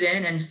type it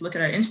in and just look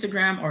at our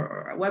Instagram or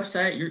our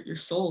website, you're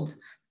sold.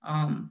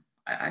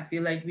 I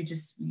feel like we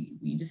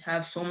just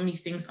have so many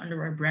things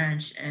under our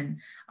branch, and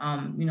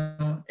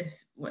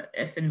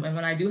if and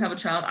when I do have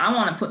a child, I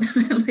want to put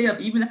them in layup,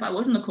 even if I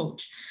wasn't a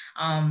coach.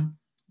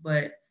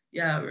 But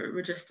yeah,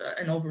 we're just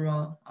an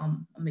overall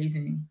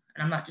amazing,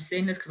 and I'm not just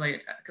saying this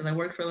because I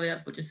work for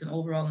layup, but just an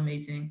overall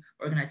amazing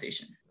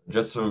organization.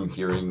 Just from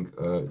hearing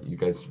you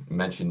guys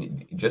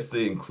mention just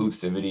the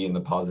inclusivity and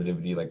the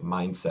positivity like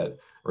mindset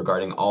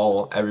regarding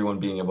everyone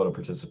being able to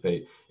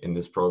participate in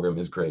this program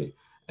is great.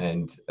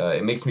 And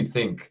it makes me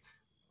think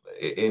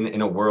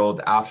in a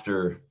world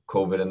after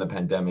COVID and the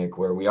pandemic,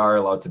 where we are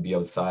allowed to be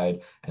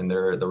outside and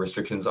the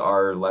restrictions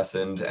are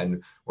lessened,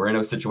 and we're in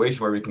a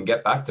situation where we can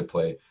get back to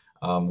play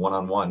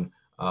one-on-one.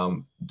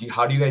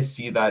 How do you guys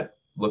see that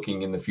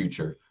looking in the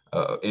future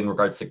in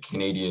regards to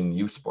Canadian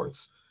youth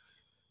sports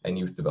and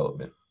youth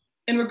development?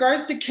 In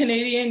regards to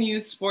Canadian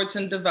youth sports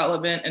and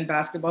development, and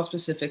basketball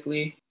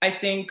specifically, I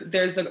think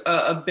there's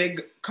a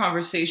big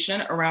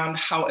conversation around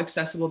how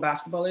accessible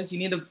basketball is. You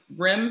need a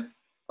rim,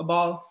 a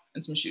ball,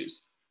 and some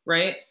shoes,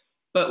 right?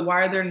 But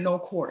why are there no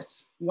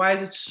courts? Why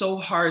is it so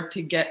hard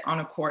to get on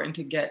a court and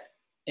to get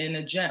in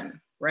a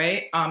gym,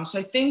 right? So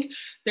I think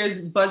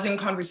there's buzzing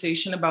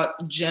conversation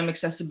about gym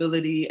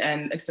accessibility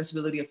and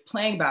accessibility of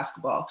playing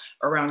basketball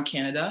around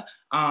Canada,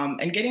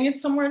 and getting it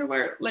somewhere to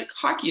where like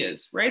hockey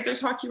is, right? There's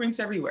hockey rinks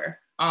everywhere.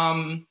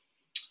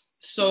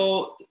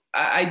 So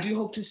I do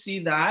hope to see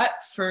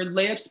that. For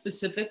layup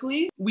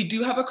specifically, we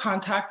do have a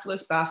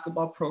contactless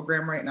basketball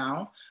program right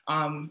now.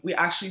 We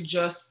actually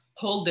just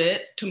pulled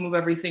it to move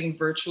everything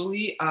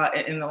virtually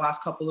in the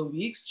last couple of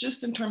weeks,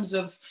 just in terms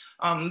of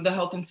the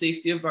health and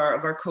safety of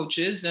our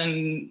coaches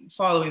and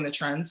following the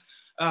trends,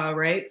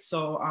 right?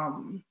 So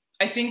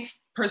I think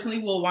personally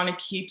we'll want to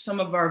keep some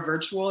of our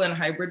virtual and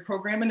hybrid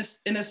program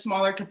in a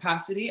smaller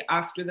capacity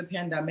after the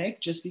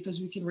pandemic, just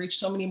because we can reach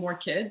so many more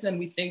kids, and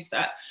we think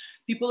that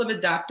people have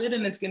adapted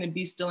and it's going to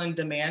be still in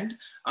demand.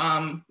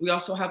 We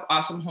also have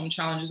awesome home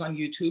challenges on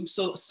YouTube,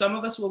 so some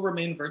of us will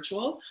remain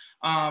virtual.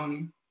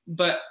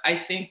 But I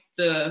think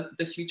the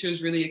future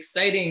is really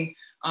exciting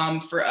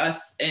for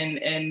us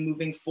and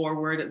moving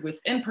forward with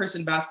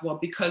in-person basketball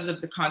because of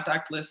the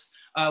contactless.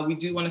 We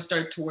do want to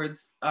start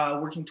towards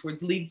working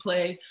towards league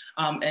play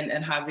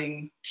and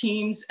having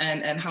teams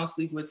and house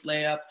league with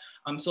layup.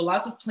 So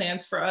lots of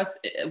plans for us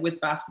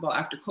with basketball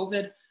after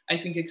COVID. I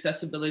think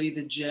accessibility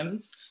to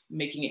gyms,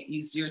 making it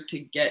easier to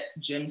get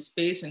gym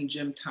space and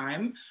gym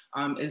time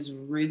is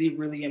really,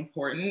 really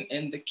important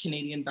in the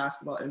Canadian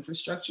basketball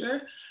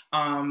infrastructure.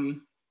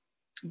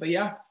 But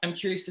yeah, I'm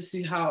curious to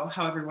see how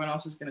everyone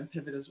else is going to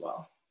pivot as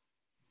well.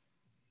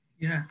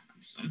 Yeah,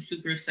 I'm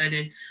super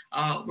excited.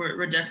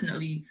 We're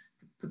definitely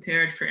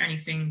prepared for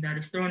anything that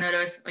is thrown at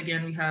us.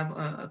 Again, we have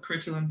a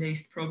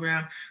curriculum-based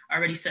program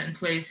already set in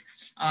place.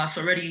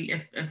 So already,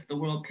 if the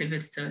world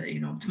pivots to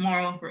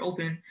tomorrow, we're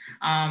open.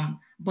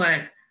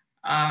 But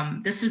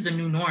this is the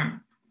new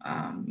norm.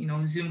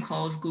 Zoom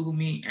calls, Google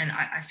Meet, and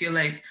I feel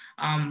like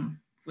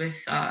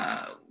with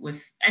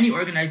any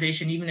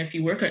organization, even if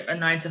you work a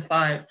 9 to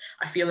 5,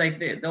 I feel like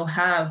they'll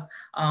have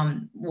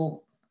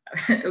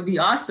it would be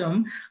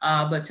awesome,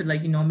 but to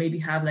maybe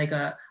have like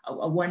a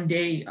 1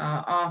 day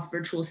off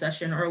virtual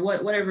session or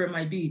whatever it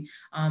might be.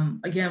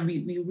 Again,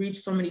 we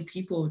reach so many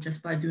people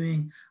just by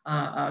doing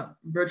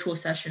virtual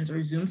sessions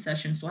or Zoom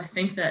sessions. So I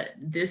think that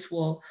this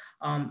will,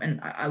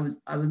 and I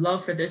would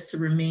love for this to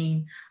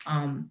remain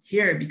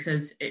here,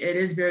 because it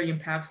is very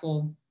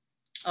impactful.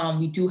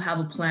 We do have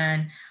a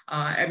plan.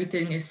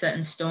 Everything is set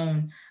in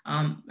stone.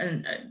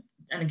 And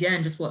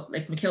again, just what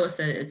like Michaela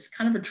said, it's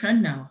kind of a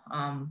trend now.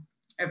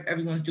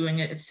 Everyone's doing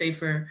it. It's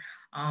safer.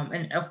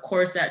 And of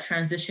course, that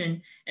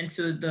transition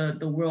into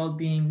the world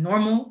being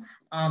normal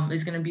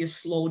is going to be a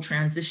slow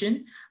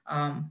transition.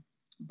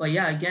 But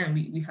yeah, again,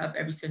 we have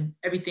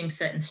everything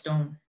set in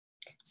stone.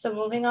 So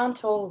moving on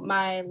to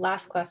my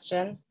last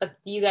question, but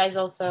you guys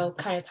also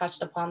kind of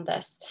touched upon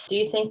this. Do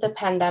you think the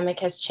pandemic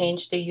has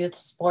changed the youth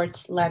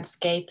sports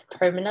landscape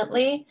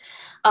permanently?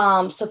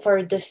 So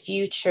for the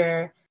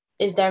future,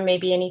 is there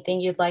maybe anything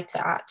you'd like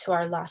to add to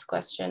our last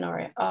question,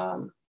 or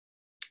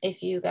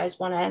if you guys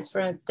want to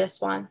answer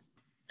this one?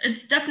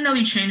 It's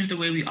definitely changed the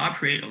way we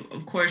operate.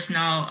 Of course,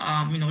 now,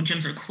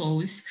 gyms are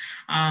closed.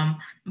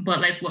 But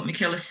like what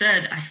Michaela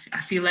said,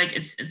 I feel like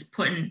it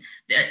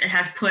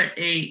has put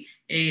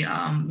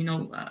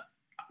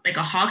like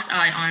a hawk's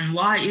eye on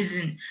why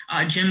isn't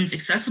gyms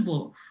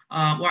accessible?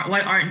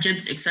 Why aren't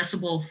gyms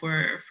accessible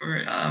for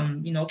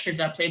kids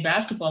that play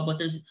basketball? But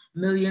there's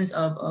millions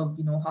of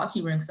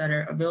hockey rinks that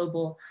are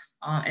available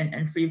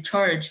and free of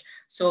charge.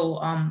 So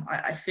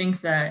I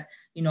think that,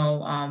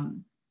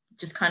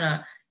 just kind of,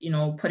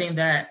 putting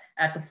that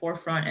at the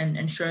forefront and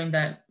ensuring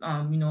that,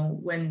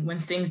 when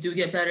things do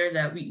get better,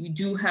 that we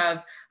do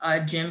have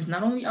gyms,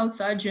 not only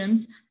outside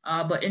gyms,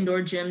 but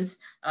indoor gyms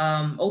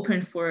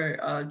open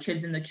for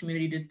kids in the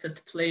community to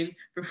play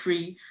for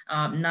free,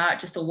 not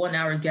just a 1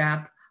 hour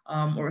gap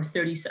or a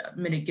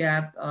 30-minute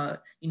gap,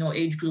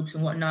 age groups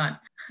and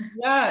whatnot.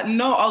 Yeah,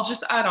 no, I'll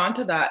just add on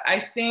to that. I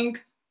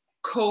think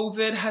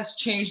COVID has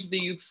changed the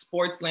youth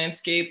sports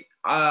landscape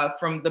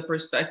from the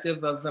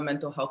perspective of the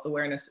mental health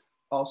awareness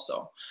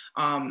also.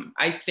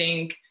 I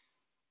think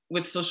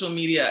with social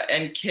media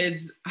and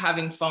kids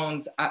having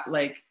phones at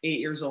like 8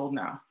 years old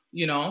now,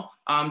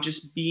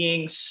 just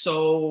being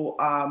so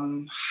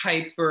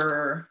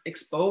hyper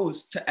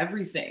exposed to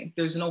everything.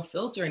 There's no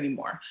filter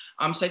anymore.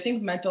 So I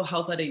think mental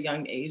health at a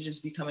young age is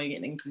becoming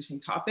an increasing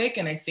topic.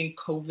 And I think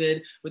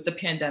COVID, with the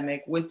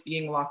pandemic, with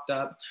being locked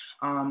up,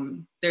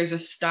 there's a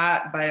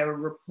stat by a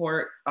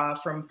report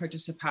from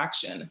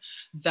Participation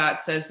that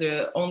says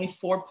that only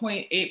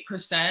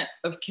 4.8%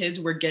 of kids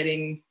were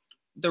getting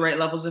the right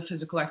levels of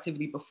physical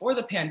activity before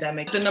the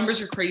pandemic. The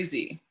numbers are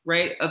crazy,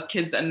 right? Of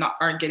kids that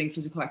aren't getting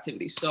physical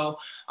activity. So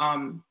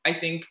I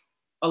think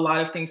a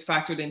lot of things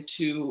factored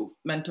into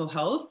mental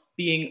health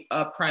being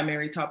a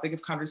primary topic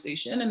of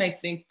conversation. And I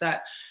think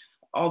that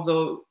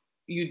although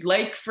you'd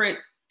like for it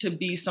to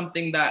be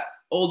something that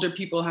older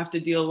people have to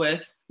deal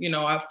with,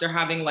 after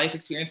having life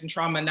experience and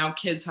trauma, now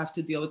kids have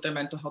to deal with their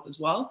mental health as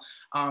well.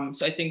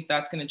 So I think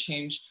that's going to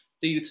change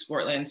the youth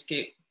sport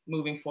landscape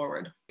moving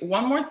forward.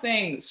 One more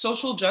thing,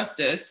 social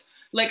justice.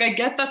 Like, I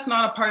get that's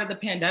not a part of the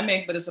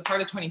pandemic, but it's a part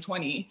of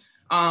 2020.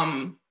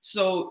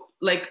 So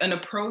like an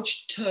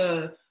approach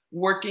to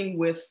working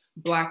with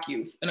Black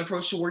youth, an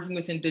approach to working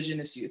with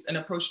Indigenous youth, an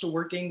approach to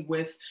working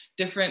with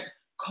different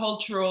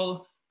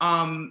cultural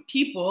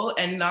people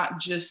and not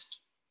just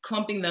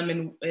clumping them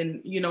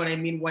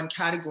in, one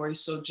category.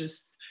 So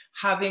just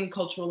having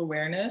cultural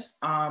awareness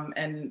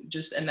and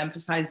just an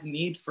emphasized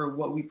need for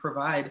what we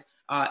provide.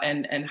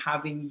 And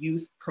having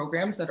youth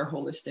programs that are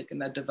holistic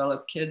and that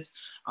develop kids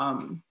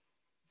from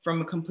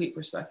a complete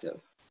perspective.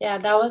 Yeah,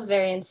 that was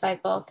very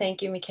insightful.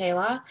 Thank you,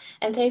 Michaela.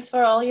 And thanks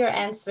for all your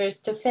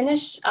answers. To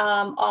finish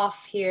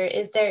off here,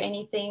 is there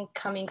anything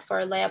coming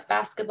for Layup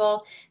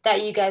Basketball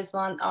that you guys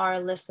want our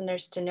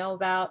listeners to know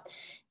about?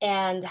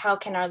 And how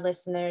can our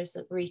listeners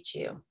reach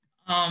you?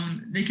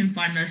 They can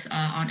find us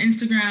on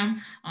Instagram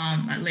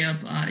at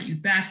Layup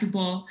Youth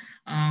Basketball.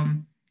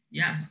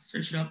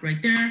 Search it up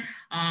right there.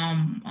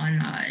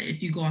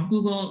 If you go on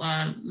Google,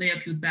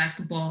 Layup Youth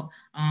Basketball,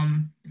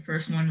 the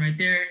first one right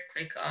there,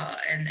 click,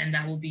 and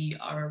that will be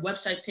our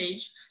website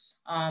page.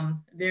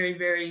 Very,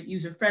 very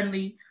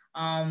user-friendly.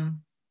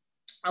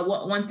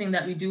 One thing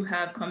that we do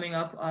have coming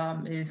up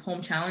is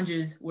home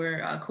challenges,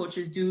 where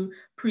coaches do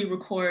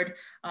pre-record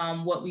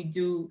what we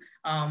do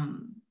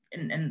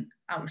in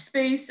our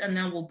space, and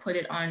then we'll put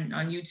it on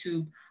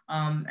YouTube,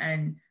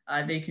 and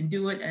they can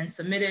do it and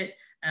submit it,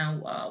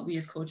 and we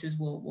as coaches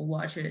will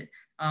watch it.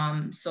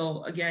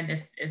 So again,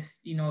 if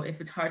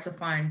it's hard to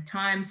find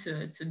time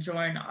to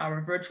join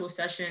our virtual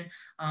session,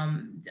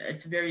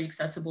 it's very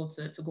accessible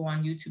to go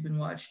on YouTube and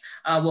watch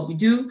what we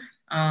do,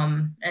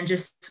 and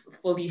just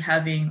fully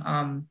having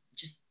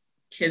just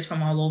kids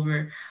from all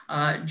over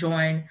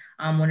join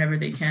whenever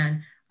they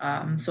can.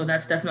 So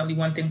that's definitely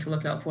one thing to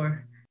look out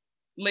for.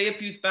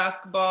 Layup Youth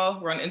Basketball.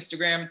 We're on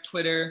Instagram,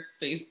 Twitter,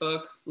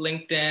 Facebook,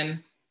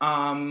 LinkedIn.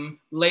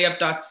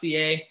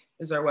 Layup.ca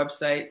is our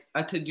website.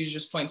 To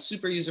Deidre's point,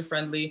 super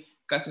user-friendly.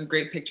 Got some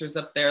great pictures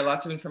up there,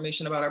 lots of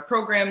information about our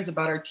programs,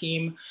 about our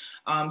team.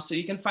 So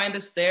you can find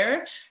us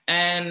there.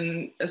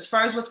 And as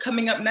far as what's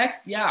coming up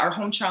next, our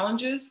home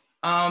challenges,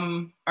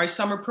 our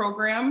summer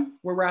program.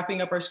 We're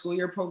wrapping up our school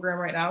year program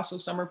right now, so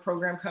summer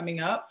program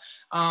coming up.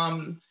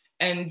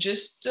 And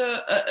just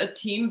a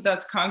team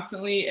that's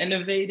constantly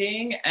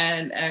innovating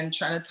and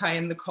trying to tie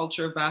in the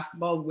culture of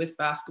basketball with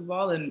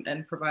basketball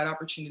and provide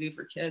opportunity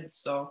for kids.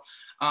 So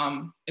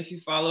if you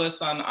follow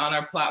us on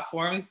our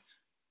platforms,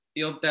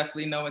 you'll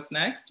definitely know what's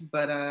next,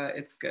 but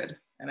it's good.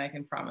 And I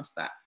can promise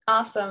that.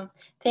 Awesome.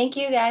 Thank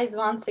you guys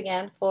once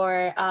again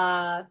for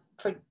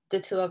the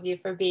two of you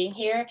for being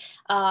here.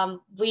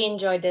 We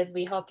enjoyed it.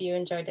 We hope you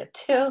enjoyed it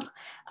too.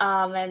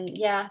 And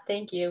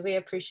thank you. We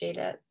appreciate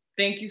it.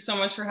 Thank you so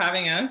much for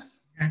having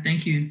us.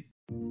 Thank you.